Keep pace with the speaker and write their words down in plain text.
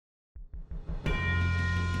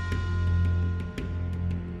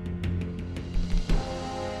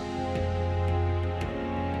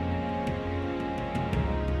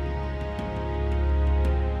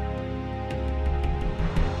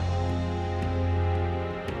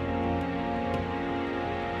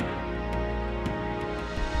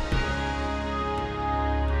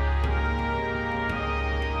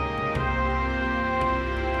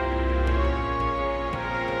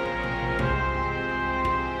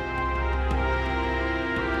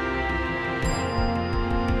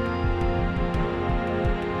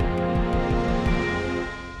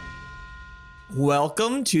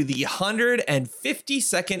welcome to the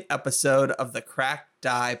 152nd episode of the Cracked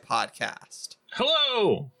Die podcast.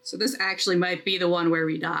 Hello! So this actually might be the one where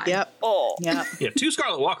we die. Yep. Oh. Yep. Yeah, 2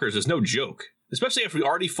 Scarlet Walkers is no joke. Especially after we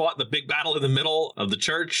already fought the big battle in the middle of the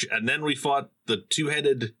church, and then we fought the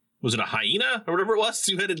two-headed, was it a hyena? Or whatever it was?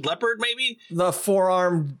 Two-headed leopard, maybe? The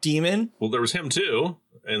four-armed demon. Well, there was him, too,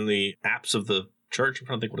 in the apse of the church. I'm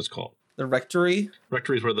trying to think what it's called. The rectory.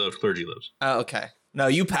 Rectory is where the clergy lives. Oh, okay. No,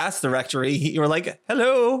 you passed the rectory. You were like,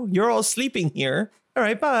 hello, you're all sleeping here. All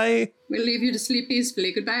right, bye. We'll leave you to sleep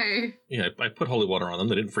peacefully. Goodbye. Yeah, I put holy water on them.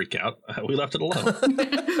 They didn't freak out. We left it alone.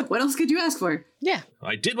 What else could you ask for? Yeah.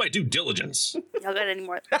 I did my due diligence. Y'all got any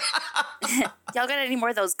more? Y'all got any more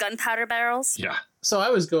of those gunpowder barrels? Yeah. So I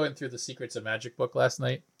was going through the Secrets of Magic book last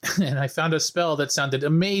night, and I found a spell that sounded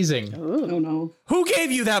amazing. Oh no. Who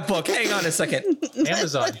gave you that book? Hang on a second.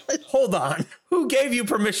 Amazon. Hold on. Who gave you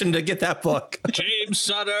permission to get that book? James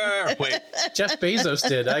Sutter! Wait, Jeff Bezos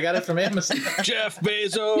did. I got it from Amazon. Jeff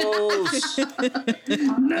Bezos!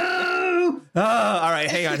 No! All right,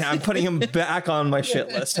 hang on. I'm putting him back on my shit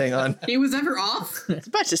list. Hang on. He was ever off? I was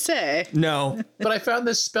about to say. No. But I found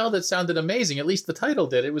this spell that sounded amazing. At least the title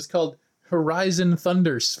did. It was called Horizon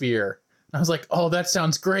Thunder Sphere. I was like, oh, that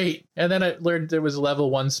sounds great. And then I learned there was a level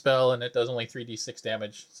 1 spell, and it does only 3d6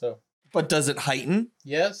 damage. So, But does it heighten?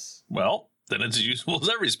 yes. Well, then it's as useful as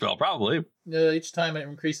every spell, probably. Each time it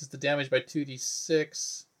increases the damage by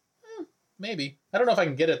 2d6. Maybe. I don't know if I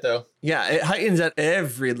can get it, though. Yeah, it heightens at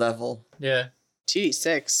every level. Yeah.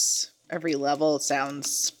 2d6. Every level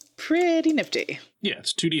sounds pretty nifty. Yeah,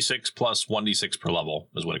 it's 2d6 plus 1d6 per level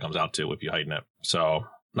is what it comes out to if you heighten it. So,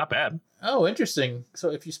 not bad. Oh, interesting. So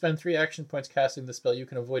if you spend 3 action points casting the spell, you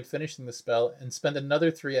can avoid finishing the spell and spend another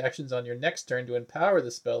 3 actions on your next turn to empower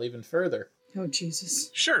the spell even further. Oh,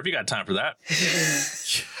 Jesus. Sure, if you got time for that.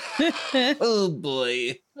 Oh,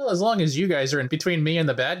 boy. Well, as long as you guys are in between me and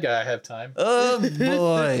the bad guy, I have time. Oh,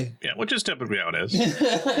 boy. Yeah, which is typically how it is.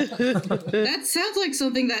 That sounds like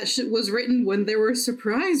something that was written when there were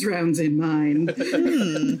surprise rounds in mind.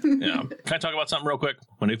 Yeah. Can I talk about something real quick?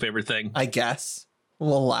 My new favorite thing? I guess.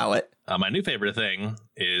 We'll allow it. My new favorite thing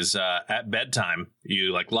is at bedtime,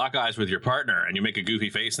 you like lock eyes with your partner and you make a goofy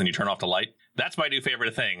face and then you turn off the light. That's my new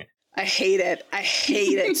favorite thing. I hate it. I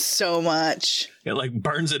hate it so much. It like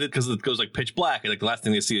burns it because it goes like pitch black. And like the last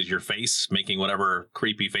thing they see is your face making whatever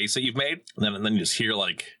creepy face that you've made. And then you just hear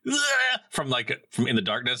like from in the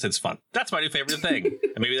darkness. It's fun. That's my new favorite thing.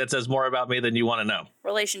 And maybe that says more about me than you want to know.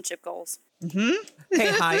 Relationship goals. Hey,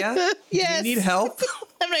 Haya. Yes. Do you need help?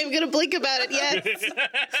 I'm not even going to blink about it yet.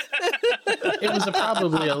 It was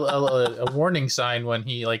probably a warning sign when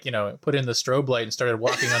he, put in the strobe light and started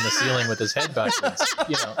walking on the ceiling with his head backwards.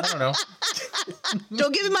 I don't know.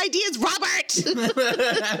 Don't give him ideas, Robert!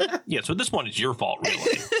 Yeah, so at this point, it's your fault,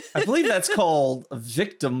 really. I believe that's called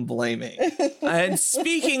victim blaming. And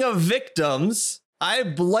speaking of victims, I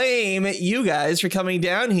blame you guys for coming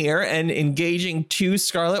down here and engaging 2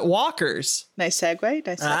 Scarlet Walkers. Nice segue.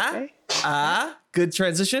 Nice segue. Good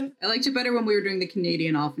transition. I liked it better when we were doing the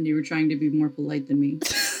Canadian off and you were trying to be more polite than me.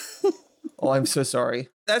 Oh, I'm so sorry.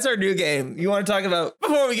 That's our new game. You want to talk about,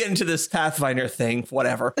 before we get into this Pathfinder thing,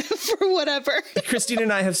 whatever. For whatever. Christine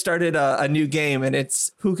and I have started a new game, and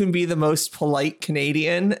it's who can be the most polite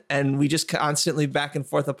Canadian, and we just constantly back and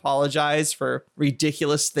forth apologize for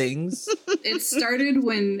ridiculous things. It started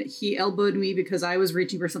when he elbowed me because I was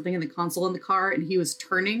reaching for something in the console in the car and he was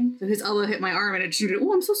turning. So his elbow hit my arm and it shooted.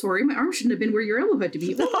 Oh, I'm so sorry. My arm shouldn't have been where your elbow had to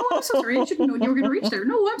be. Oh, no, I'm so sorry. I shouldn't know you were going to reach there.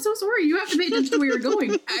 No, I'm so sorry. You have to pay attention to where you're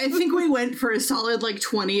going. I think we went for a solid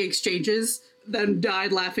 20 exchanges, then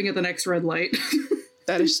died laughing at the next red light.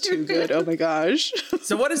 That is too good. Oh my gosh.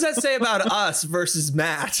 So what does that say about us versus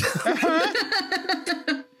Matt?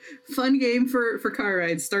 Fun game for car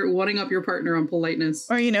rides. Start wanting up your partner on politeness.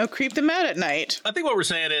 Or, creep them out at night. I think what we're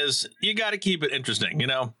saying is you got to keep it interesting, You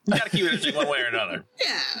got to keep it interesting one way or another.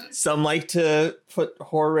 Yeah. Some like to put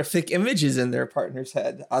horrific images in their partner's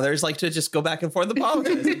head. Others like to just go back and forth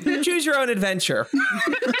apologizing. Choose your own adventure.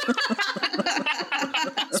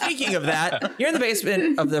 Speaking of that, you're in the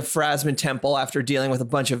basement of the Phrasman Temple after dealing with a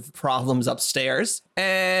bunch of problems upstairs.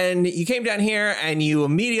 And you came down here and you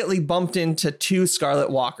immediately bumped into 2 Scarlet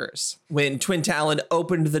Walkers when Twin Talon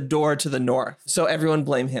opened the door to the north. So everyone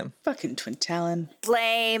blame him. Fucking Twin Talon.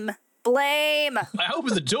 Blame. I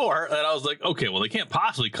opened the door and I was like, okay, well, they can't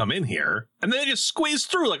possibly come in here. And then they just squeezed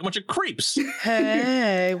through like a bunch of creeps.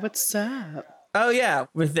 Hey, what's up? Oh, yeah,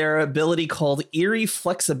 with their ability called eerie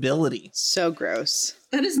flexibility. So gross.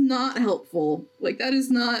 That is not helpful. That is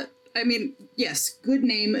not I mean, yes, good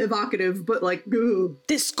name, evocative, but like, ugh.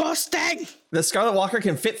 Disgusting. The Scarlet Walker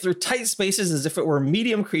can fit through tight spaces as if it were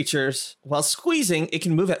medium creatures. While squeezing, it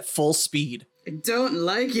can move at full speed. I don't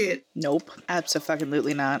like it. Nope.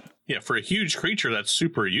 Absolutely not. Yeah, for a huge creature, that's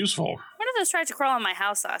super useful. One of those tried to crawl in my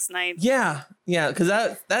house last night. Yeah, because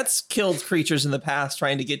that's killed creatures in the past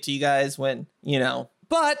trying to get to you guys when,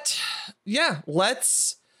 But, yeah,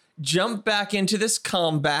 let's jump back into this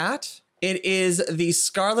combat. It is the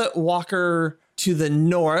Scarlet Walker to the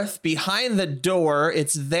north, behind the door.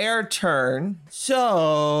 It's their turn.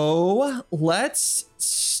 So let's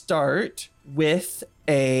start with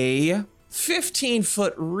a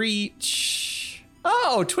 15-foot reach.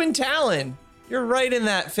 Oh, Twin Talon. You're right in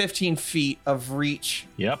that 15 feet of reach.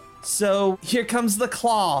 Yep. So here comes the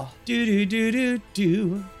claw. Do. The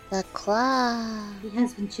claw. He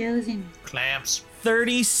has been chosen. Clamps.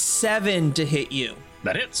 37 to hit you.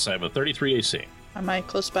 That hits. I have a 33 AC. Am I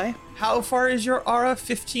close by? How far is your aura?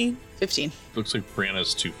 15? 15. Looks like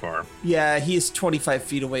Brianna's too far. Yeah, he's 25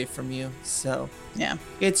 feet away from you. So Yeah.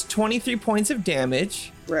 it's 23 points of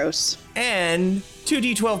damage Gross. and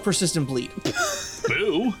 2d12 persistent bleed.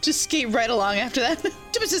 Boo! Just skate right along after that.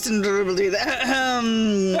 To persistent do that. I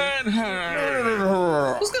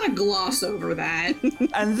was gonna gloss over that.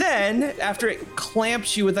 And then, after it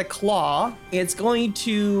clamps you with a claw, it's going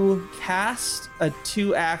to cast a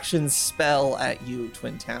 2-action spell at you,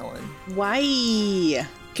 Twin Talon. Why?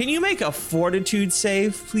 Can you make a fortitude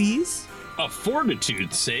save, please? A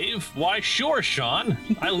fortitude save? Why, sure, Sean.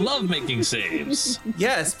 I love making saves.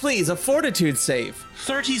 Yes, please, a fortitude save.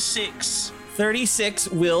 36. 36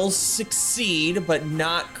 will succeed, but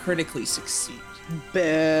not critically succeed.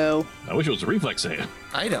 Boo. I wish it was a reflex save.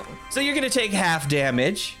 I don't. So you're going to take half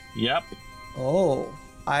damage. Yep. Oh,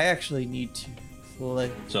 I actually need to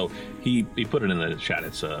play. So he put it in the chat.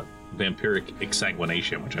 It's a vampiric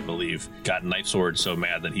exsanguination, which I believe got Knife Sword so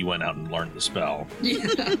mad that he went out and learned the spell.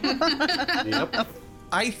 Yep.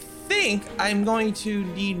 I think I'm going to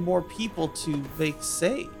need more people to make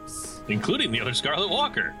saves. Including the other Scarlet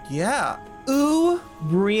Walker. Yeah. Ooh,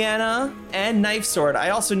 Brianna, and Knife Sword. I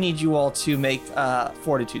also need you all to make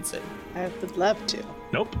fortitude save. I would love to.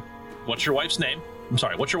 Nope. What's your wife's name? I'm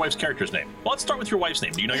sorry, what's your wife's character's name? Well, let's start with your wife's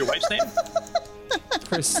name. Do you know your wife's name?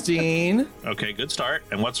 Christine, Okay, good start.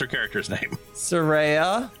 And what's her character's name?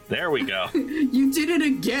 Soraya, There we go. You did it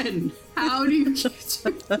again. How do you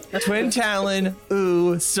Twin Talon,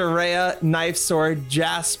 Ooh, Soraya, Knife Sword,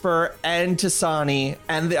 Jasper, and Tasani,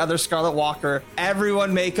 and the other Scarlet Walker.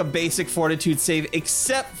 Everyone make a basic fortitude save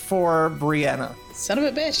except for Brianna. Son of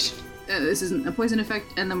a bitch. This isn't a poison effect,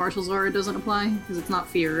 and the martial aura doesn't apply because it's not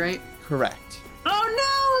fear, right? Correct. Oh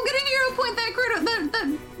no! I'm gonna hero point that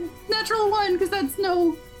natural one because that's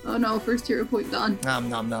no. Oh no! First hero point gone. Nom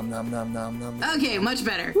nom nom nom nom nom nom. Okay, much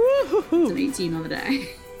better. It's an 18 on the die.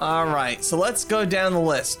 All right, so let's go down the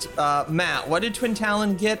list. Matt, what did Twin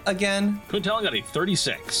Talon get again? Twin Talon got a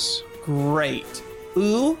 36. Great.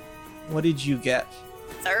 Ooh, what did you get?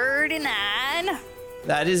 39.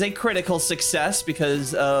 That is a critical success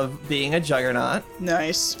because of being a juggernaut.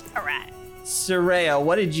 Nice. All right. Soraya,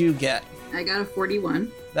 what did you get? I got a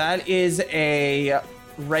 41. That is a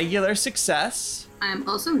regular success. I am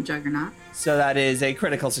also a juggernaut. So that is a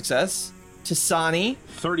critical success. Tasani,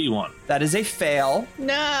 31. that is a fail.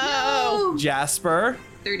 No. Oh, Jasper,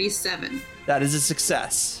 37. that is a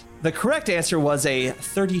success. The correct answer was a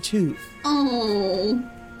 32. Oh,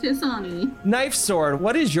 Tisani. Knife Sword,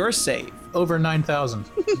 what is your save? Over 9,000.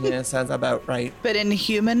 Yeah, sounds about right. But in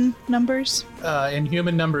human numbers? In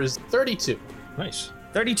human numbers, 32. Nice.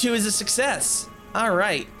 32 is a success. All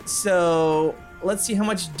right, so let's see how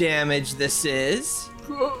much damage this is.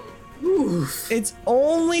 Oof. It's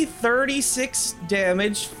only 36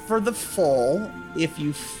 damage for the full. If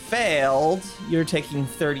you failed, you're taking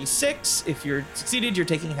 36. If you're succeeded, you're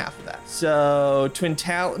taking half of that. So Twin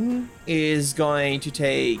Talon is going to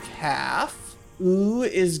take half. Ooh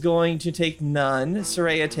is going to take none.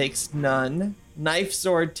 Soraya takes none. Knife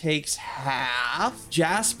Sword takes half.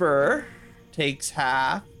 Jasper takes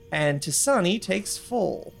half. And Tasani takes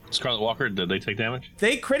full. Scarlet Walker, did they take damage?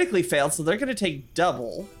 They critically failed, so they're going to take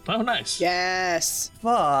double. Oh, nice. Yes.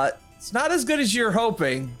 But it's not as good as you're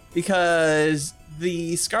hoping because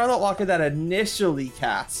the Scarlet Walker that initially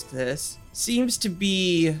cast this seems to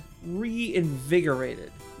be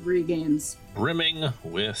reinvigorated. Regains. Brimming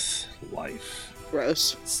with life.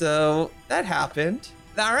 Gross. So that happened.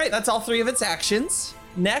 All right, that's all 3 of its actions.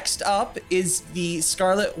 Next up is the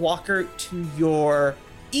Scarlet Walker to your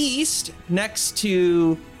east, next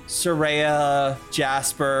to Soraya,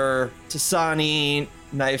 Jasper, Tasani,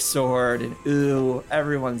 Knife Sword, and Ooh.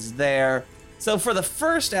 Everyone's there. So for the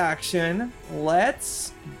first action,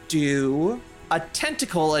 let's do a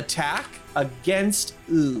tentacle attack against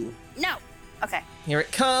Ooh. No. Okay. Here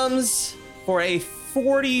it comes for a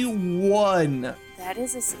 41. That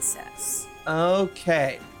is a success.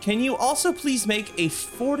 Okay. Can you also please make a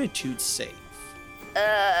fortitude save?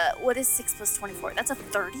 What is 6 plus 24? That's a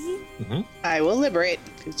 30? I will liberate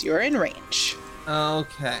because you're in range.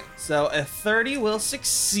 Okay. So a 30 will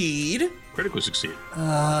succeed. Critically succeed.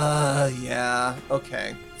 Yeah.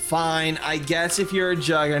 Okay. Fine. I guess if you're a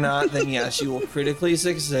juggernaut, then yes, you will critically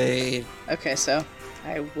succeed. Okay, so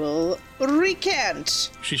I will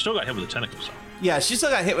recant. She still got hit with the tentacles. Though. Yeah, she still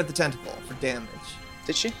got hit with the tentacle for damage.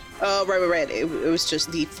 Did she? Oh, right. It was just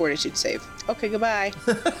the fortitude save. Okay, goodbye.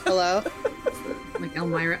 Hello? Like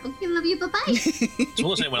Elmira. Okay, love you. Bye bye. So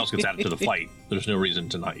unless anyone else gets added to the fight, there's no reason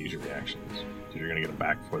to not use your reactions. Because you're going to get them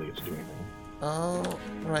back before they get to do anything. Oh,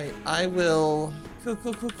 right. I will.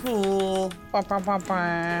 Cool.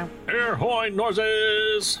 Air horn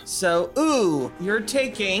noises! So, Ooh, you're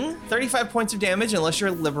taking 35 points of damage unless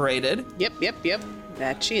you're liberated. Yep.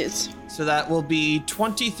 That she is. So that will be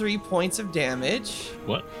 23 points of damage.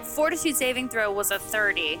 What? Fortitude saving throw was a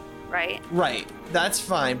 30, right? Right. That's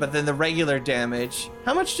fine. But then the regular damage.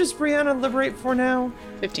 How much does Brianna liberate for now?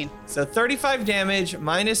 15. So 35 damage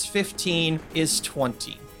minus 15 is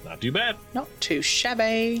 20. Not too bad. Not too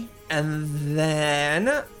shabby. And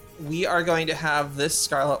then we are going to have this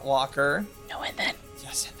Scarlet Walker. No, and then.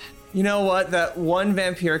 Yes, and then. You know what? That one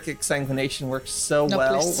vampiric exsanguination worked so No,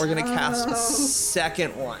 well. please. We're going to cast a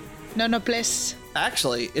second one. No, please.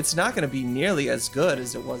 Actually, it's not going to be nearly as good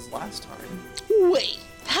as it was last time. Wait,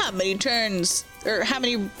 how many turns? Or how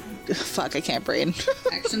many? Fuck, I can't brain.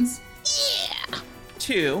 Actions. Yeah.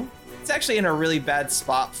 2. It's actually in a really bad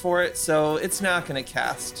spot for it, so it's not going to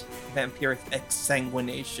cast vampiric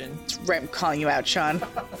exsanguination. Right, I'm calling you out, Sean.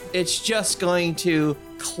 It's just going to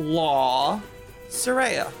claw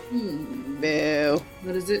Soraya. Boo.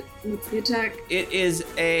 What is it? What's the attack? It is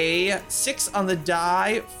a 6 on the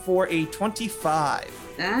die for a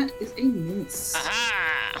 25. That is a miss.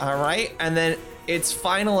 All right, and then its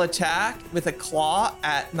final attack with a claw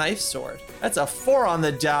at Knife Sword. That's a 4 on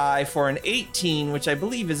the die for an 18, which I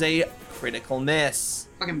believe is a critical miss.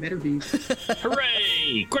 Fucking better be.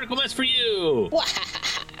 Hooray! Critical miss for you!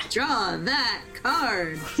 Draw that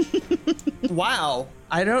card. Wow.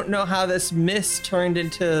 I don't know how this miss turned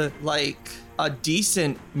into, like, a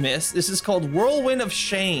decent miss. This is called Whirlwind of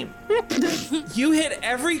Shame. You hit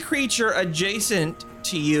every creature adjacent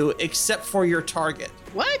to you except for your target.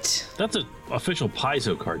 What? That's an official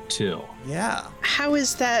Paizo card, too. Yeah. How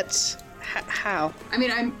is that? How? I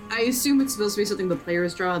mean, I assume it's supposed to be something the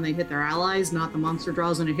players draw and they hit their allies, not the monster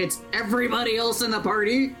draws and it hits everybody else in the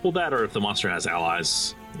party. Well, that or if the monster has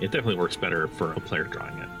allies, it definitely works better for a player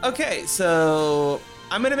drawing it. Okay, so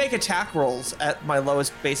I'm going to make attack rolls at my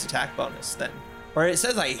lowest base attack bonus then. Or it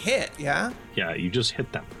says I hit, yeah? Yeah, you just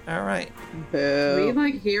hit them. All right. Do we Boo.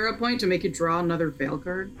 like hero point to make you draw another veil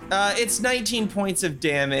card? It's 19 points of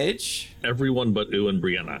damage. Everyone but U and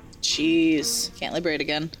Brianna, Jeez. Can't liberate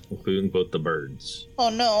again. including both the birds. Oh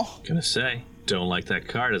no. Gonna say, don't like that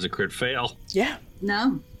card as a crit fail. Yeah.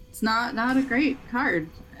 No, it's not a great card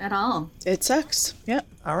at all. It sucks. Yep.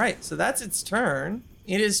 All right, so that's its turn.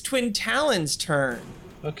 It is Twin Talon's turn.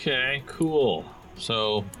 Okay, cool.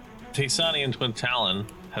 So, Taysani and Twin Talon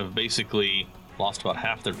have basically lost about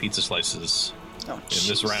half their pizza slices Oh, in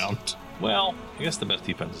this round. Well, I guess the best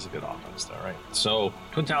defense is a good offense, though, right? So,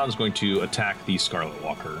 Twin Talon's going to attack the Scarlet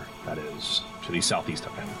Walker, that is, to the southeast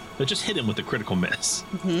of him. But just hit him with a critical miss.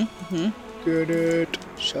 Get it.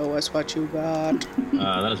 Show us what you got.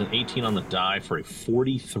 That is an 18 on the die for a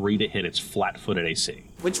 43 to hit its flat-footed AC.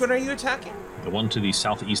 Which one are you attacking? The one to the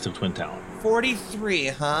southeast of Twin Talon. 43,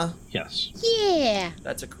 huh? Yes. Yeah.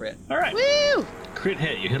 That's a crit. All right. Woo. Crit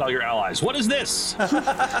hit. You hit all your allies. What is this?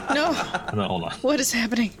 No. No, hold on. What is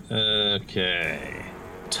happening? Okay.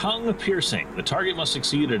 Tongue piercing. The target must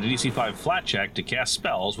succeed at a DC 5 flat check to cast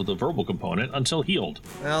spells with a verbal component until healed.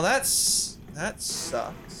 Well, that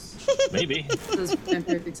sucks. Maybe. Does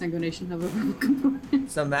vampiric exsanguination have a verbal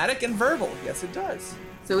component? Somatic and verbal. Yes, it does.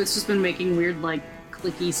 So it's just been making weird, like,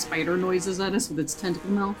 clicky spider noises at us with its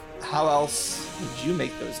tentacle mouth. How else would you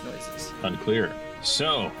make those noises? Unclear.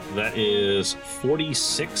 So that is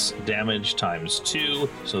 46 damage times 2.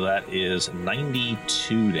 So that is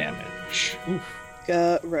 92 damage. Oof.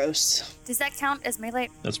 Gross. Does that count as melee?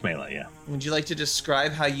 That's melee, yeah. Would you like to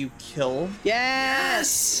describe how you kill?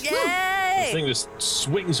 Yes. The Yay! thing just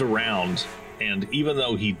swings around, and even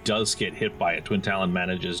though he does get hit by it, Twin Talon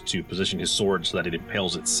manages to position his sword so that it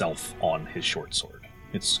impales itself on his short sword,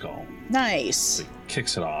 its skull. Nice. So he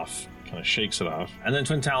kicks it off, Kind of shakes it off. And then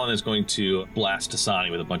Twin Talon is going to blast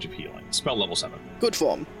Dasani with a bunch of healing. Spell level 7. Good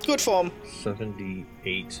form. Good form.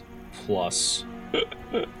 78 plus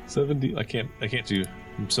 70. I can't do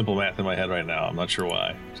simple math in my head right now. I'm not sure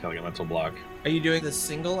why. It's got like a mental block. Are you doing the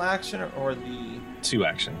single action or the... 2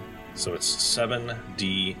 action. So it's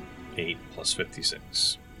 7d8 plus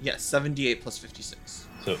 56. Yes, 78 plus 56.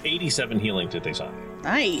 So 87 healing to Dasani.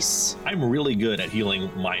 Nice. I'm really good at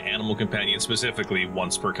healing my animal companion specifically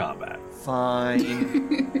once per combat.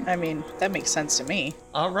 Fine. I mean, that makes sense to me.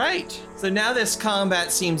 All right. So now this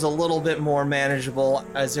combat seems a little bit more manageable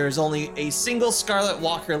as there's only a single Scarlet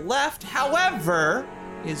Walker left. However,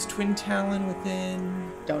 is Twin Talon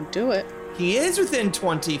within... Don't do it. He is within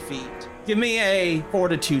 20 feet. Give me a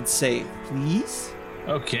fortitude save, please.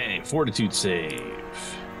 Okay, fortitude save.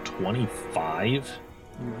 25.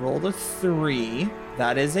 You rolled a 3.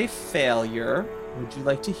 That is a failure. Would you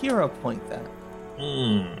like to hero point that?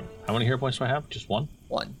 How many hero points do I have? Just 1?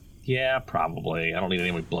 1. Yeah, probably. I don't need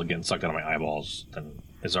any more blood getting sucked out of my eyeballs than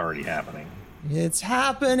is already happening. It's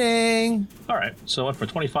happening. All right, so I went from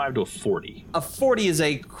 25 to a 40. A 40 is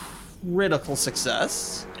a critical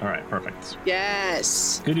success. All right, perfect.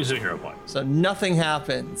 Yes. Good use of a hero point. So nothing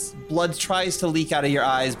happens. Blood tries to leak out of your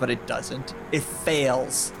eyes, but it doesn't. It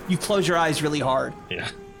fails. You close your eyes really hard. Yeah,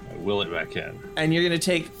 I will it back in. And you're going to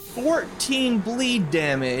take 14 bleed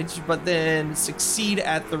damage, but then succeed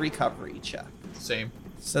at the recovery check. Same.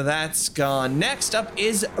 So that's gone. Next up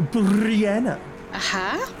is Brianna.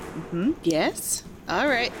 Aha. Yes. All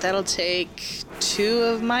right. That'll take 2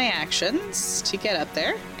 of my actions to get up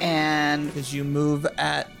there. And Because you move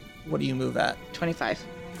at... What do you move at? 25.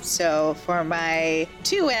 So for my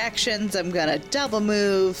 2 actions, I'm gonna double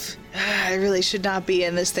move. I really should not be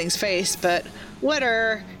in this thing's face, but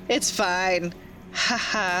whatever. It's fine. Ha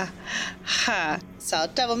ha ha. So I'll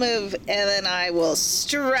double move and then I will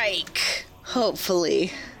strike.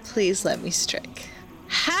 Hopefully. Please let me strike.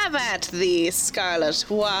 Have at thee, Scarlet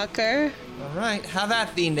Walker. All right. Have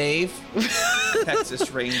at thee, knave. Texas I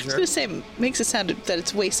was Ranger. gonna say, makes it sound that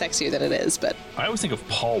it's way sexier than it is, but I always think of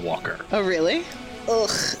Paul Walker. oh really? Ugh,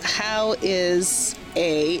 how is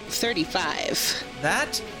a 35?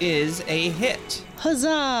 That is a hit.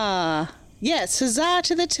 Huzzah! Yes, huzzah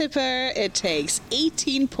to the tipper. It takes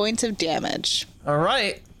 18 points of damage. All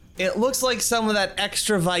right. It looks like some of that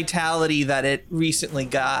extra vitality that it recently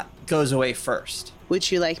got goes away first. Would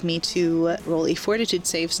you like me to roll a fortitude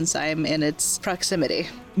save since I'm in its proximity?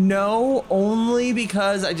 No, only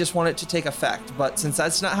because I just want it to take effect. But since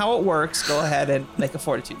that's not how it works, go ahead and make a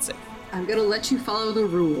fortitude save. I'm gonna let you follow the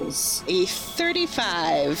rules. A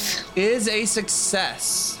 35, Is a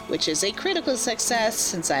success. which is a critical success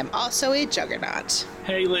since I'm also a juggernaut.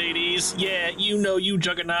 Hey, ladies. Yeah, you know you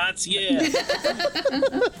juggernauts. Yeah.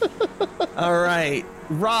 All right.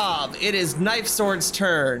 Rob, it is Knife Sword's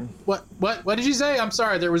turn. What did you say? I'm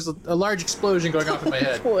sorry. There was a large explosion going off in my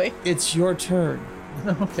head. Boy. It's your turn.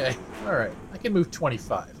 Okay. All right. I can move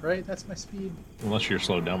 25, right? That's my speed. Unless you're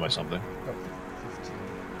slowed down by something. Okay. 15,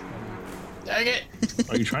 20. Dang it!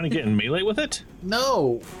 Are you trying to get in melee with it?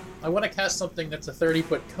 No! I want to cast something that's a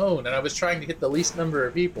 30-foot cone, and I was trying to hit the least number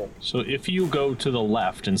of people. So if you go to the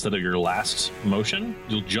left instead of your last motion,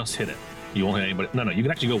 you'll just hit it. You won't hit anybody. No, you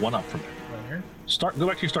can actually go 1 up from there. Right here. Go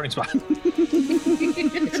back to your starting spot.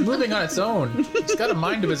 It's moving on its own. It's got a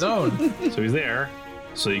mind of its own. So he's there.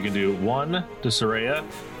 So you can do 1 to Soraya,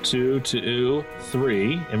 2 to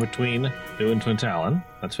 3 in between U and Twin Talon.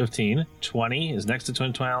 That's 15. 20 is next to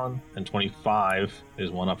Twin Talon, and 25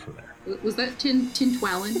 is 1 up from there. Was that Tin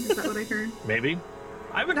Twalin? Is that what I heard? Maybe.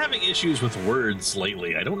 I've been having issues with words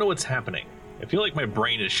lately. I don't know what's happening. I feel like my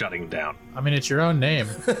brain is shutting down. I mean, it's your own name.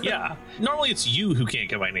 Yeah. Normally it's you who can't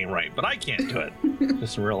get my name right, but I can't do it.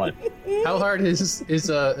 Just in real life. How hard is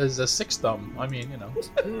a 6 thumb? I mean, you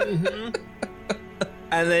know.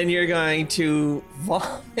 And then you're going to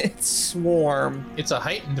vomit swarm. It's a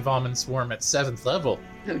heightened vomit swarm at 7th level.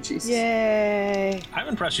 Oh, Jesus. Yay. I'm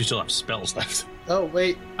impressed you still have spells left. Oh,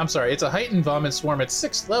 wait. I'm sorry. It's a heightened vomit swarm at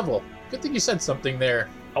 6th level. Good thing you said something there.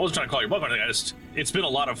 I wasn't trying to call your bluff or anything. It's been a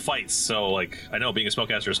lot of fights, so like I know being a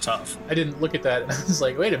spellcaster is tough. I didn't look at that, and I was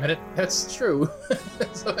like, wait a minute. That's true.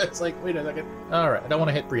 So it's like, wait a second. All right. I don't want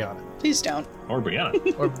to hit Brianna. Please don't. Or Brianna.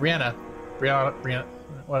 Or Brianna. Brianna.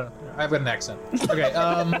 What? I've got an accent. Okay,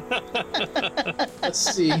 let's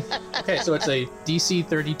see. Okay, so it's a DC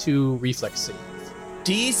 32 reflex save.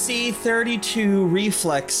 DC 32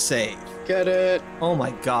 reflex save. Get it. Oh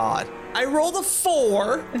my god. I rolled a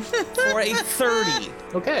 4 for a 30.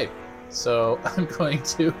 Okay, so I'm going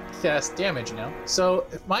to cast damage now. So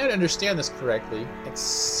if I understand this correctly, it's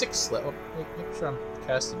 6th level. Make sure I'm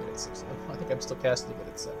casting it at 6th level. I think I'm still casting it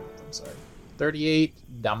at 7th. I'm sorry. 38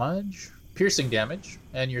 damage, piercing damage,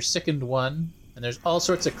 and you're sickened 1. And there's all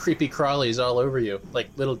sorts of creepy crawlies all over you, like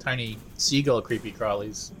little tiny seagull creepy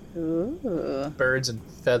crawlies. Ooh. Birds and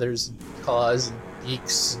feathers and claws and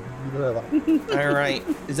beaks. All right.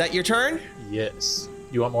 Is that your turn? Yes.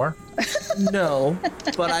 You want more? No,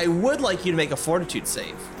 but I would like you to make a fortitude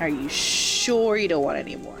save. Are you sure you don't want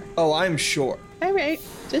any more? Oh, I'm sure. All right,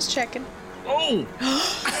 just checking. Oh!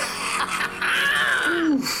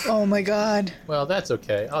 Oh my god. Well, that's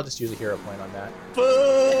okay. I'll just use a hero point on that.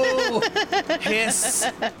 Boo!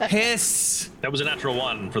 Hiss! Hiss! That was a natural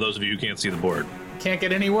 1 for those of you who can't see the board. Can't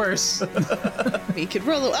get any worse. We could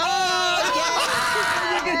roll it. Oh,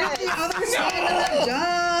 yeah! The other side of the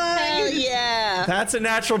die. Hell yeah! That's a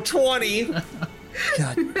natural 20.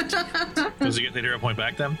 God. Does he get the hero point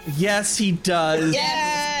back then? Yes, he does.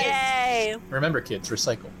 Yes! Yay! Remember, kids,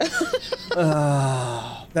 recycle.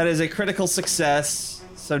 That is a critical success,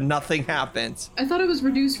 so nothing happens. I thought it was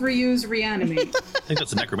reduce, reuse, reanimate. I think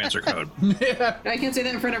that's the necromancer code. I can't say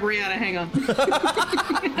that in front of Brianna. Hang on.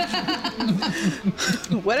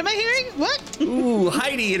 What am I hearing? What? Ooh,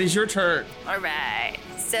 Heidi, it is your turn. All right.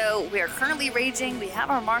 So we are currently raging. We have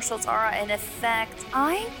our Marshal's Aura in effect.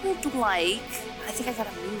 I think I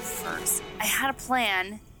gotta move first. I had a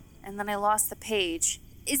plan, and then I lost the page.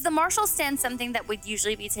 Is the Marshal stand something that would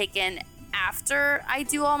usually be taken after I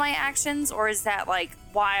do all my actions, or is that like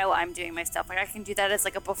while I'm doing my stuff? Like I can do that as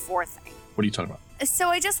like a before thing. What are you talking about? So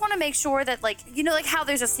I just want to make sure that, like, you know, like how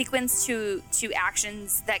there's a sequence to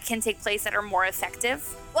actions that can take place that are more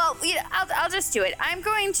effective. Well, I'll just do it. I'm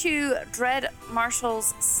going to Dread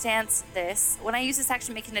Marshal's Stance this. When I use this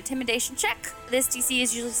action, make an intimidation check. This DC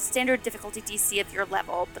is usually standard difficulty DC of your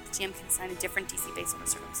level, but the GM can assign a different DC based on the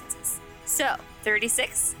circumstances. So,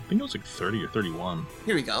 36. I think it was like 30 or 31.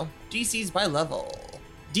 Here we go. DC's by level.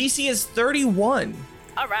 DC is 31.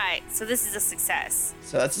 All right, so this is a success.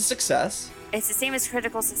 So that's a success. It's the same as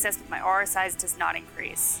critical success, but my aura size does not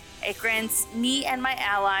increase. It grants me and my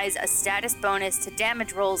allies a status bonus to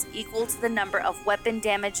damage rolls equal to the number of weapon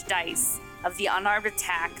damage dice of the unarmed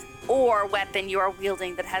attack or weapon you are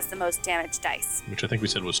wielding that has the most damage dice. Which I think we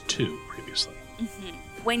said was 2 previously.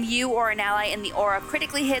 When you or an ally in the aura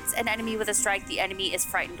critically hits an enemy with a strike, the enemy is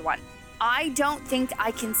frightened 1. I don't think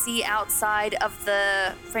I can see outside of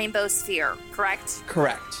the rainbow sphere, correct?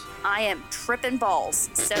 Correct. I am tripping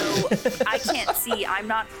balls, so I can't see. I'm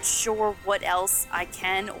not sure what else I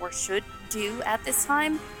can or should do at this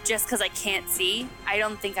time, just because I can't see. I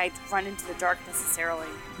don't think I'd run into the dark necessarily.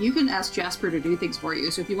 You can ask Jasper to do things for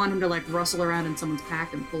you. So if you want him to like rustle around in someone's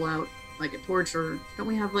pack and pull out like a torch, or don't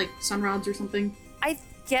we have like sun rods or something? I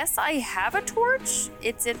guess I have a torch.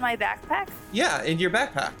 It's in my backpack. Yeah, in your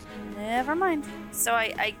backpack. Never mind. So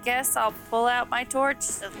I guess I'll pull out my torch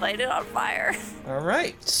and light it on fire. All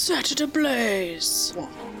right. Set it ablaze.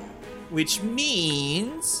 Which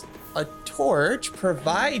means a torch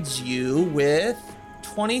provides you with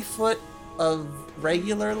 20 foot of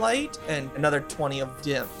regular light and another 20 of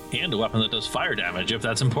dim. And a weapon that does fire damage if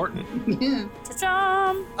that's important. Yeah.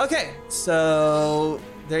 Ta-da! Okay, so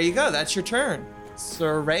there you go. That's your turn.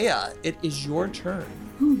 Soraya, it is your turn.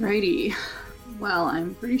 Alrighty. Well,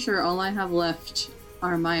 I'm pretty sure all I have left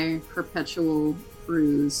are my perpetual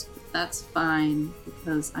brews. But that's fine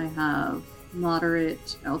because I have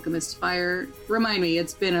moderate alchemist fire. Remind me,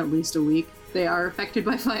 it's been at least a week. They are affected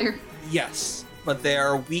by fire. Yes, but they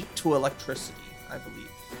are weak to electricity, I believe,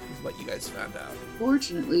 is what you guys found out.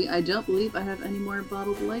 Fortunately, I don't believe I have any more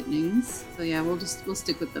bottled lightnings. So yeah, we'll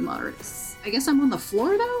stick with the moderates. I guess I'm on the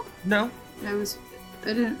floor though? No.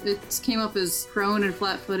 It came up as prone and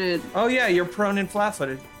flat-footed. Oh yeah, you're prone and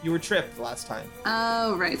flat-footed. You were tripped last time.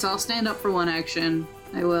 Oh, right. So I'll stand up for one action.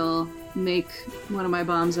 I will make one of my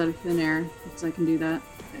bombs out of thin air, because I can do that.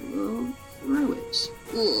 I will throw it.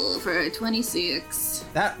 Ooh, for a 26.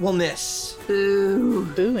 That will miss. Boo.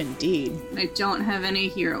 Boo indeed. I don't have any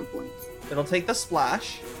hero points. It'll take the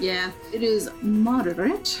splash. Yeah, it is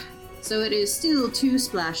moderate. So it is still 2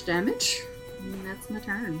 splash damage. And that's my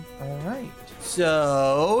turn. All right.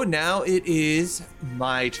 So now it is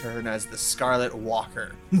my turn as the Scarlet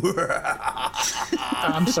Walker.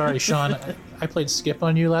 I'm sorry, Sean. I played skip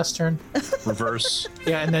on you last turn. Reverse.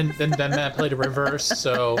 Yeah, and then Matt played a reverse,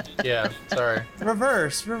 so yeah, sorry.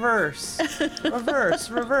 Reverse.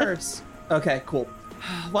 Okay, cool.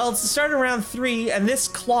 Well, it's the start of round 3, and this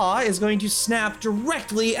claw is going to snap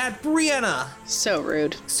directly at Brianna. So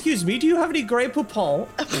rude. Excuse me, do you have any Grey Poupon?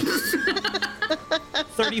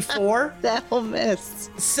 34. That'll miss.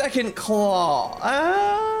 Second claw.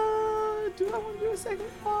 Do I want to do a second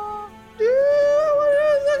claw? Do I want to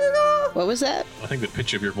do a second claw? What was that? I think the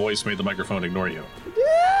pitch of your voice made the microphone ignore you. Do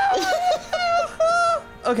I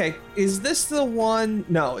Okay, is this the one?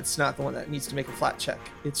 No, it's not the one that needs to make a flat check.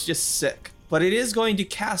 It's just sick. But it is going to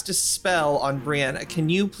cast a spell on Brianna. Can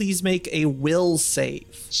you please make a will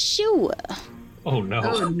save? Sure. Oh no.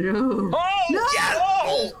 Oh no. Oh, Yeah!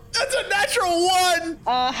 Oh, that's a natural one!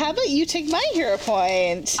 How about you take my hero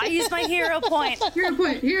point? I use my hero point. Hero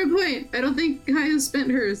point. Hero point. I don't think Kaya's spent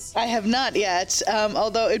hers. I have not yet,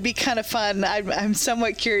 although it'd be kind of fun. I'm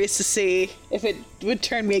somewhat curious to see if it would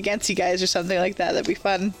turn me against you guys or something like that. That'd be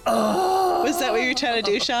fun. Was that what you were trying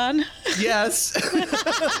to do, Sean? Yes.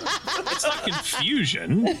 It's not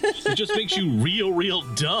confusion. It just makes you real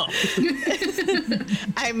dumb.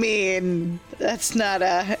 I mean, that's not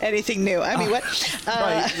anything new. I mean, what?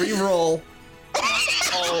 Right, re-roll.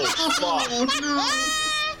 Oh, fuck.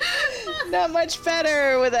 Not much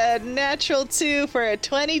better with a natural 2 for a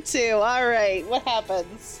 22. All right, what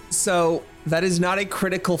happens? So that is not a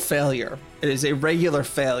critical failure. It is a regular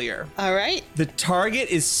failure. All right. The target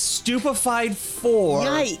is stupefied 4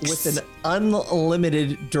 Yikes. with an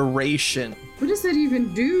unlimited duration. What does that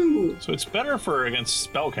even do? So it's better for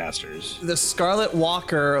against spellcasters. The Scarlet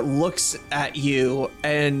Walker looks at you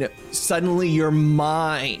and suddenly your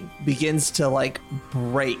mind begins to like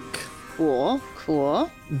break. Cool.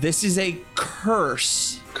 This is a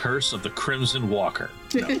curse. Curse of the Crimson Walker.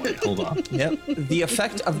 No, wait, hold on. Yep. The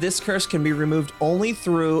effect of this curse can be removed only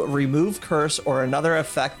through remove curse or another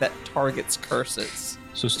effect that targets curses.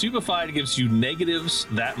 So Stupefied gives you negatives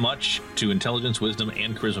that much to intelligence, wisdom,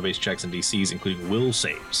 and charisma-based checks and DCs, including will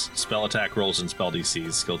saves, spell attack rolls and spell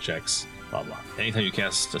DCs, skill checks, blah blah. Anytime you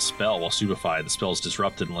cast a spell while stupefied, the spell is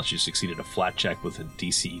disrupted unless you succeeded a flat check with a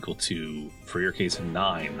DC equal to, for your case,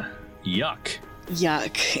 9. Yuck.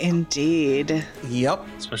 Yuck, indeed. Yep.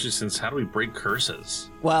 Especially since how do we break curses?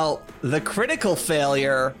 Well, the critical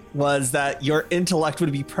failure was that your intellect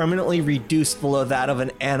would be permanently reduced below that of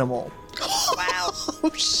an animal. Wow.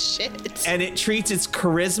 Oh, shit. And it treats its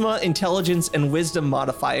charisma, intelligence, and wisdom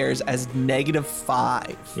modifiers as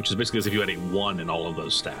 -5. Which is basically as if you had a 1 in all of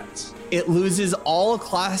those stats. It loses all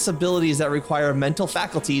class abilities that require mental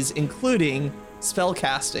faculties, including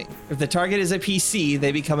spellcasting. If the target is a PC,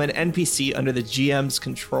 they become an NPC under the GM's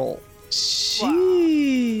control.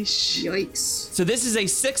 Sheesh. Yikes. So this is a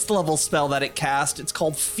 6th level spell that it cast. It's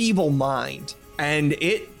called Feeble Mind, and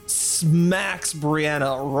it smacks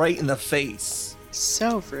Brianna right in the face.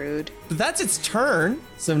 So rude. But that's its turn.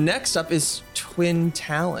 So next up is Twin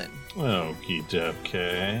Talon. Okie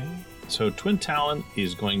dokie. So Twin Talon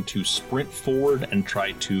is going to sprint forward and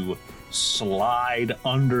try to slide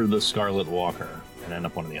under the Scarlet Walker and end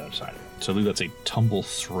up on the other side of it. So I believe that's a tumble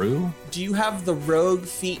through. Do you have the rogue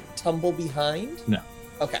feet tumble behind? No.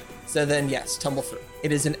 Okay, so then yes, tumble through.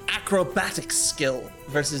 It is an acrobatics skill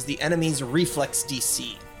versus the enemy's reflex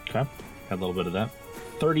DC. Okay. Had a little bit of that.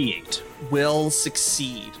 38. Will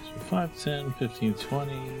succeed. So 5, 10, 15,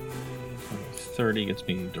 20, 30 gets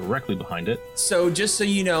me directly behind it. So just so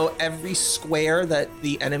you know, every square that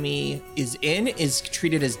the enemy is in is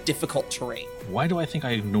treated as difficult terrain Why do I think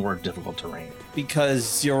I ignore difficult terrain?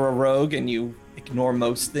 because you're a rogue and you ignore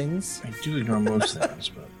most things. I do ignore most things,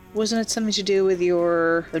 but Wasn't it something to do with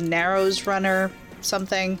the Narrows runner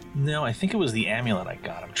something? no, I think it was the amulet I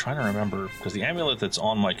got. I'm trying to remember because the amulet that's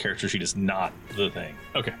on my character sheet is not the thing.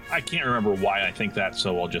 Okay, I can't remember why I think that,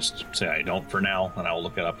 so I'll just say I don't for now, and I'll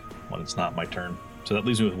look it up when it's not my turn. So that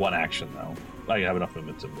leaves me with 1 action, though. I have enough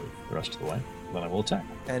movement to move the rest of the way. Then I will attack.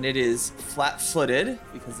 And it is flat-footed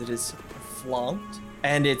because it is flanked.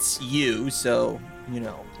 And it's you, so, you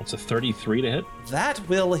know. It's a 33 to hit. That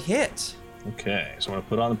will hit. Okay, so I'm going to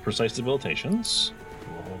put on the precise debilitations.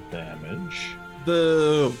 Roll damage.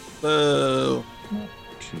 Boo. Boo. Not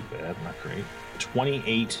too bad, not great.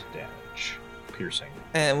 28 damage. Piercing.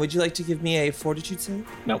 And would you like to give me a fortitude save?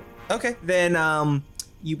 Nope. Okay, then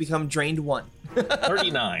you become drained 1.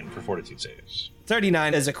 39 for fortitude saves.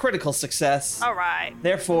 39 is a critical success. All right.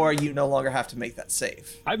 Therefore, you no longer have to make that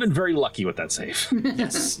save. I've been very lucky with that save.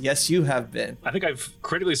 Yes, you have been. I think I've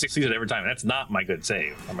critically succeeded every time. That's not my good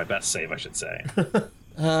save, or my best save, I should say.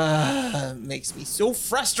 Makes me so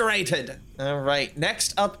frustrated. All right,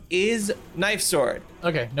 next up is Knife Sword.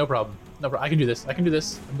 Okay, no problem. No problem. I can do this.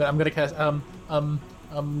 I'm gonna cast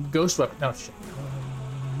Ghost Weapon. No shit.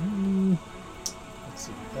 Let's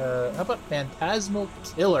see. How about Phantasmal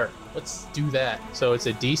Killer? Let's do that. So it's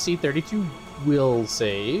a DC 32 will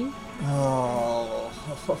save. Oh,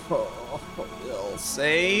 will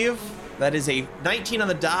save. That is a 19 on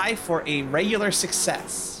the die for a regular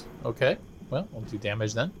success. Okay. Well, we'll do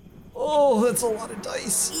damage then. Oh, that's a lot of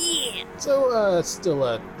dice. Yeah. So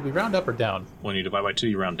still, do we round up or down? When you divide by 2,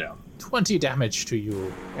 you round down. 20 damage to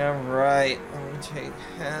you. All right. Let me take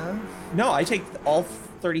half. No, I take all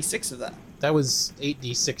 36 of that. That was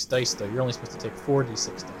 8d6 dice, though. You're only supposed to take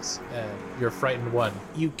 4d6 dice. And you're frightened 1.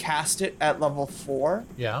 You cast it at level 4,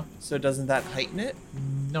 Yeah? so doesn't that heighten it?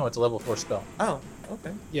 No, it's a level 4 spell. Oh,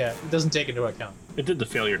 okay. Yeah, it doesn't take into account. It did the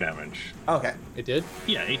failure damage. Okay. It did?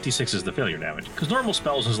 Yeah, 8d6 is the failure damage. Because normal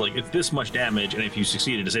spells is like, it's this much damage, and if you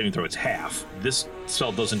succeed at a saving throw, it's half. This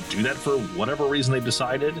spell doesn't do that for whatever reason they've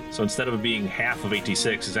decided. So instead of it being half of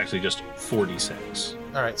 8d6, it's actually just 4d6.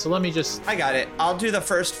 All right, so let me just... I got it. I'll do the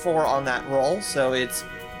first 4 on that roll. So it's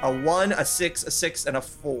a 1, a 6, a 6, and a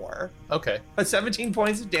 4. Okay. But 17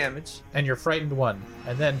 points of damage. And you're frightened 1.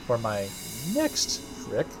 And then for my next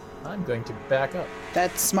trick, I'm going to back up.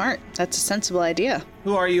 That's smart. That's a sensible idea.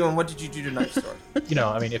 Who are you and what did you do to Knife Sword? You know,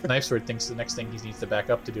 I mean, if Knife Sword thinks the next thing he needs to back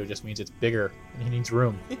up to do just means it's bigger and he needs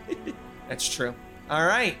room. That's true. All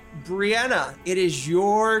right. Brianna, it is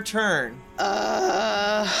your turn.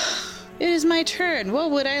 It is my turn.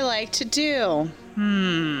 What would I like to do?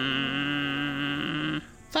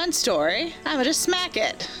 Fun story. I'm gonna smack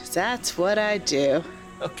it. That's what I do.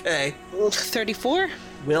 Okay. 34?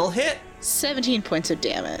 Will hit. 17 points of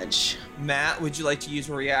damage. Matt, would you like to use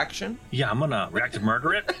a reaction? Yeah, I'm gonna reactive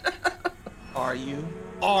murder it. Are you?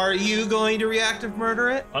 Are you going to reactive murder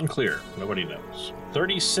it? Unclear. Nobody knows.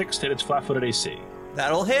 36 hit its flat-footed AC.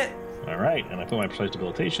 That'll hit. All right, and I put my precise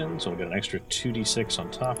debilitation, so I'll get an extra 2d6 on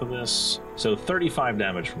top of this. So 35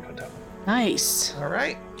 damage from Quintella. Nice. All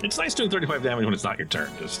right. It's nice doing 35 damage when it's not your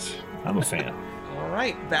turn. I'm a fan. All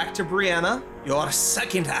right. Back to Brianna. Your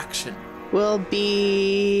second action. Will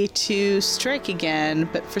be to strike again,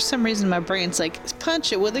 but for some reason my brain's like,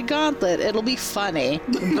 punch it with a gauntlet. It'll be funny.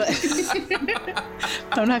 But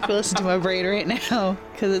I'm not going to listen to my brain right now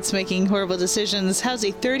because it's making horrible decisions. How's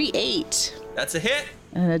a 38? That's a hit.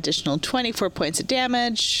 An additional 24 points of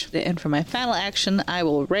damage. And for my final action, I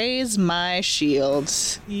will raise my shield.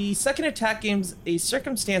 The second attack gains a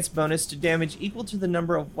circumstance bonus to damage equal to the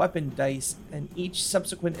number of weapon dice, and each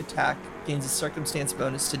subsequent attack gains a circumstance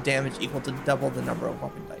bonus to damage equal to double the number of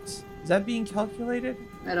weapon dice. Is that being calculated?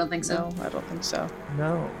 I don't think so. No, I don't think so.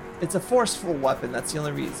 No. It's a forceful weapon, that's the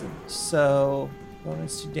only reason. So,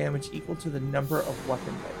 bonus to damage equal to the number of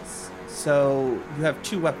weapon dice. So, you have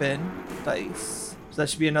 2 weapon dice. So that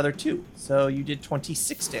should be another 2. So you did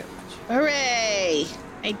 26 damage. Hooray!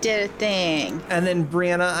 I did a thing. And then,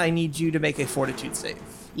 Brianna, I need you to make a fortitude save.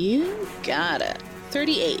 You got it.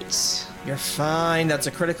 38. You're fine. That's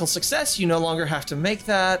a critical success. You no longer have to make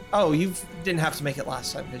that. Oh, you didn't have to make it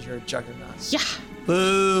last time because you're a juggernaut. Yeah.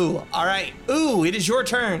 Boo. All right. Ooh, it is your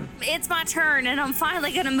turn. It's my turn, and I'm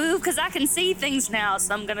finally gonna move because I can see things now.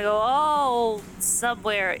 So I'm gonna go,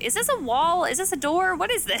 somewhere. Is this a wall? Is this a door?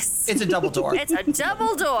 What is this? It's a double door. It's a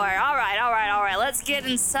double door. All right. Let's get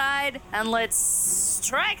inside and let's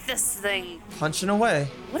strike this thing. Punching away.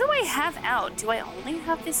 What do I have out? Do I only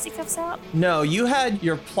have fisticuffs out? No, you had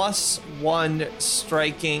your +1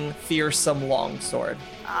 striking fearsome longsword.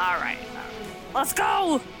 All right. Let's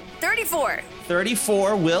go. 34.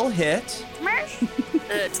 34 will hit.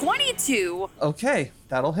 22 Okay,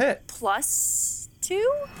 that'll hit. plus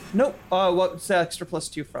 2 Nope. What's the extra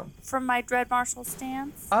 +2 from? from my Dread Martial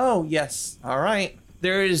stance. Oh, yes. All right.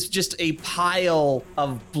 There is just a pile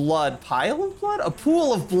of blood. Pile of blood? A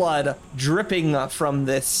pool of blood dripping from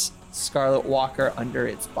this Scarlet Walker under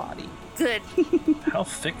its body. Good. How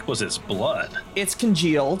thick was its blood? It's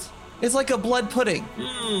congealed. It's like a blood pudding.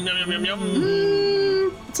 Yum, yum, yum,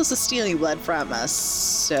 yum. It's also stealing blood from us,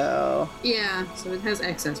 so... Yeah, so it has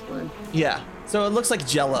excess blood. Yeah. So it looks like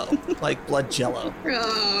jello, like blood jello.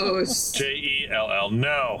 Gross. Jell,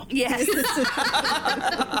 no. Yes.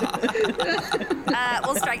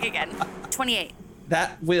 We'll strike again. 28.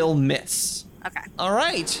 That will miss. Okay. All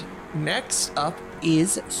right. Next up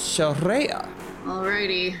is Shareya.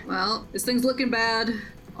 Alrighty. Well, this thing's looking bad.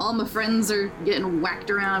 All my friends are getting whacked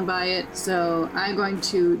around by it, so I'm going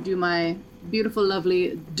to do my beautiful,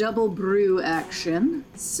 lovely double brew action.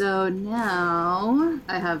 So now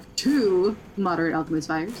I have 2 moderate alchemist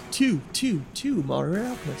fires, Two moderate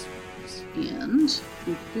alchemist. and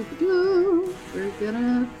we're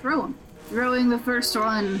gonna throw them. Throwing the first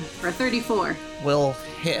one for 34. Will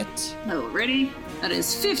hit. Oh, ready? That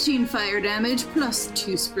is 15 fire damage plus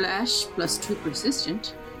 2 splash plus 2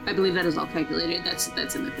 persistent. I believe that is all calculated. That's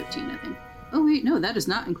in the 15, I think. Oh wait, no, that is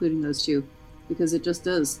not including those 2, because it just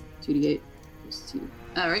does 2d8 plus 2.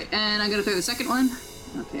 All right, and I'm gonna throw the second one.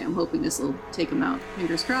 Okay, I'm hoping this will take him out.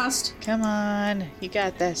 Fingers crossed. Come on, you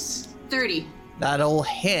got this. 30 That'll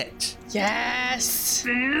hit. Yes!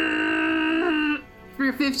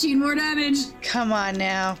 for 15 more damage. Come on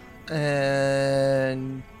now.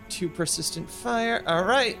 And 2 persistent fire. All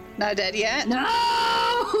right. Not dead yet? No!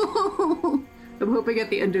 I'm hoping at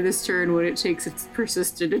the end of this turn when it takes its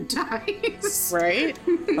persistent it dies. Right?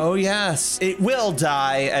 Oh, yes. It will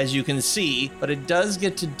die, as you can see, but it does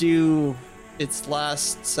get to do its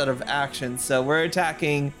last set of actions. So we're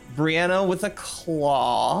attacking Brianna with a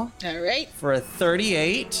claw All right. for a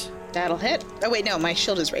 38. That'll hit. Oh, wait, no, my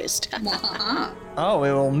shield is raised. Oh,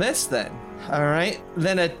 it will miss then. All right.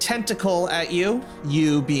 Then a tentacle at you,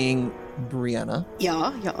 you being Brianna,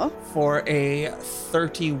 Yeah. for a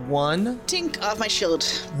 31. Tink off my shield.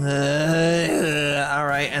 All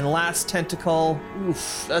right, and last tentacle.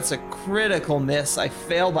 Oof, that's a critical miss. I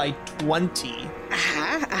fail by 20.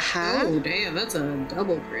 Aha. Oh, damn, that's a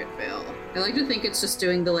double crit fail. I like to think it's just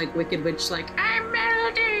doing the, like, Wicked Witch, like, I'm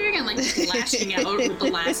melting, and, like, lashing out with the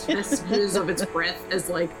last vestiges of its breath as,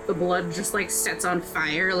 like, the blood just, like, sets on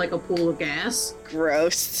fire like a pool of gas.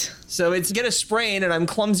 Gross. So it's get a sprain, and I'm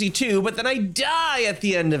clumsy too, but then I die at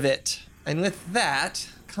the end of it. And with that,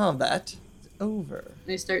 combat is over.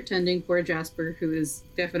 I start tending poor Jasper, who is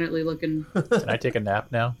definitely looking... Can I take a nap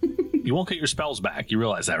now? You won't get your spells back. You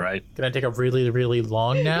realize that, right? Can I take a really, really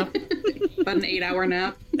long nap? about an 8-hour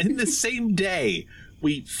nap. In the same day,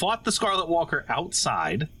 we fought the Scarlet Walker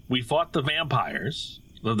outside. We fought the vampires.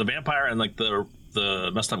 The vampire and, like, the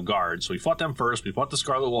messed up guards. So we fought them first. We fought the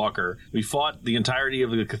Scarlet Walker. We fought the entirety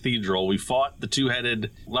of the cathedral. We fought the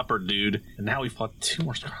 2-headed leopard dude. And now we fought 2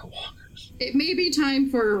 more Scarlet Walkers. It may be time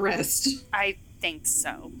for a rest. I think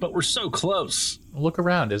so. But we're so close. Look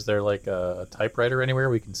around. Is there like a typewriter anywhere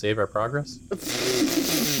we can save our progress?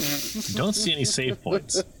 Don't see any save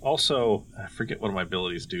points. Also, I forget what my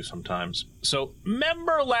abilities do sometimes. So,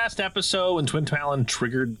 remember last episode when Twin Talon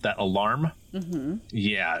triggered that alarm? Mm-hmm.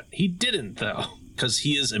 Yeah, he didn't, though. Because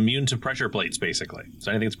he is immune to pressure plates, basically.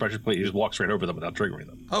 So anything that's pressure plate, he just walks right over them without triggering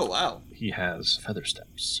them. Oh, wow. He has feather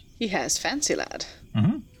steps. He has fancy lad.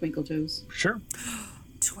 Mm-hmm. Twinkle toes. Sure.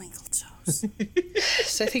 Twinkle toes.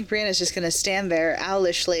 So I think Brianna's just going to stand there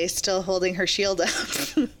owlishly, still holding her shield up.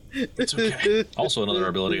 It's okay. Also, another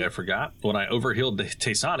ability I forgot. When I overhealed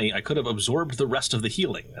Taysani, I could have absorbed the rest of the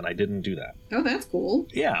healing, and I didn't do that. Oh, that's cool.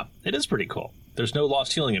 Yeah, it is pretty cool. There's no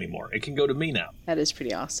lost healing anymore. It can go to me now. That is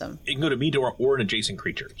pretty awesome. It can go to me or an adjacent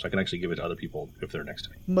creature, so I can actually give it to other people if they're next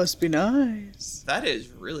to me. Must be nice. That is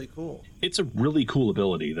really cool. It's a really cool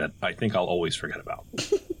ability that I think I'll always forget about.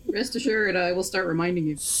 Rest assured, I will start reminding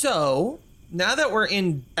you. So, now that we're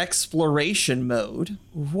in exploration mode,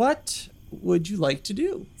 what would you like to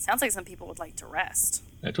do? Sounds like some people would like to rest.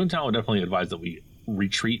 Twin Talon would definitely advise that we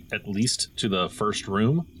retreat at least to the first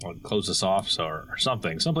room, or close this off, or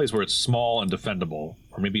something. Someplace where it's small and defendable,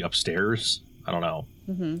 or maybe upstairs. I don't know.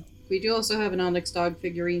 Mm-hmm. We do also have an Onyx dog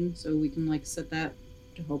figurine, so we can, like, set that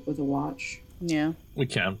to help with a watch. Yeah. We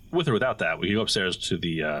can. With or without that, we can go upstairs to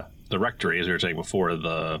the rectory, as we were saying before,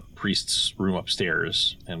 the priest's room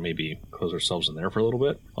upstairs, and maybe close ourselves in there for a little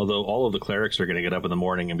bit. Although all of the clerics are going to get up in the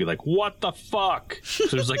morning and be like, what the fuck? So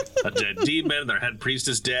there's like a dead demon, their head priest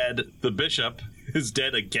is dead, the bishop is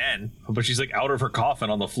dead again, but she's like out of her coffin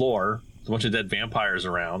on the floor. There's a bunch of dead vampires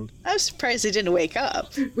around. I was surprised they didn't wake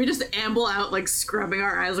up. We just amble out, like, scrubbing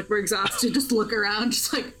our eyes like we're exhausted, just look around,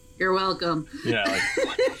 just like, you're welcome. Yeah, like,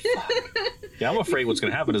 what the fuck? Yeah, I'm afraid what's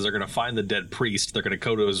going to happen is they're going to find the dead priest, they're going to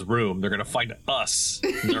go to his room, they're going to find us,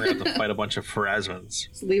 and they're going to have to fight a bunch of Pharasmans.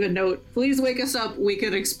 Just leave a note. Please wake us up. We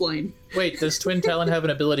can explain. Wait, does Twin Talon have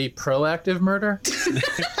an ability proactive murder?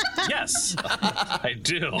 Yes, I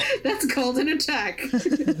do. That's called an attack.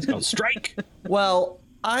 It's called strike. Well,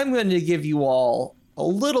 I'm going to give you all a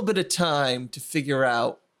little bit of time to figure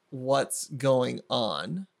out what's going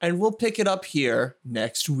on, and we'll pick it up here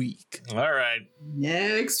next week. All right.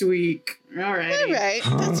 Next week. All right. All right.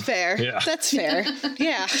 That's fair. Yeah. That's fair.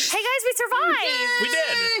 Yeah. Hey guys, we survived! We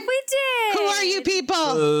did. We did! Who are you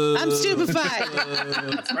people? I'm stupefied.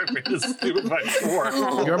 That's right, we're just stupefied for.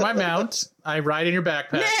 You're my mount. I ride in your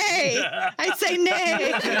backpack. Nay! I say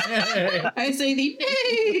nay. I say the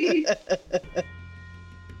nay.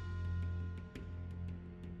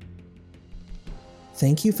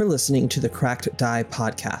 Thank you for listening to the Cracked Die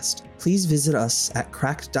podcast. Please visit us at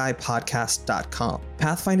crackeddiepodcast.com.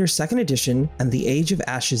 Pathfinder 2nd Edition and the Age of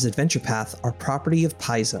Ashes Adventure Path are property of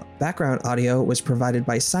Paizo. Background audio was provided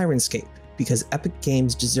by Sirenscape, because epic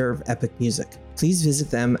games deserve epic music. Please visit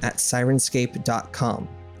them at sirenscape.com.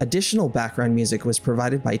 Additional background music was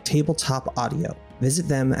provided by Tabletop Audio. Visit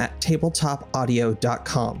them at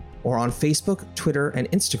tabletopaudio.com. or on Facebook, Twitter, and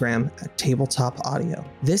Instagram at Tabletop Audio.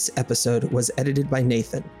 This episode was edited by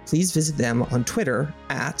Nathan. Please visit them on Twitter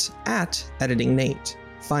at EditingNate.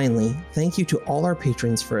 Finally, thank you to all our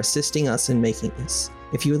patrons for assisting us in making this.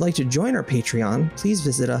 If you would like to join our Patreon, please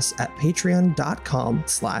visit us at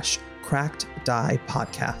patreon.com/crackeddie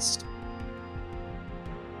podcast.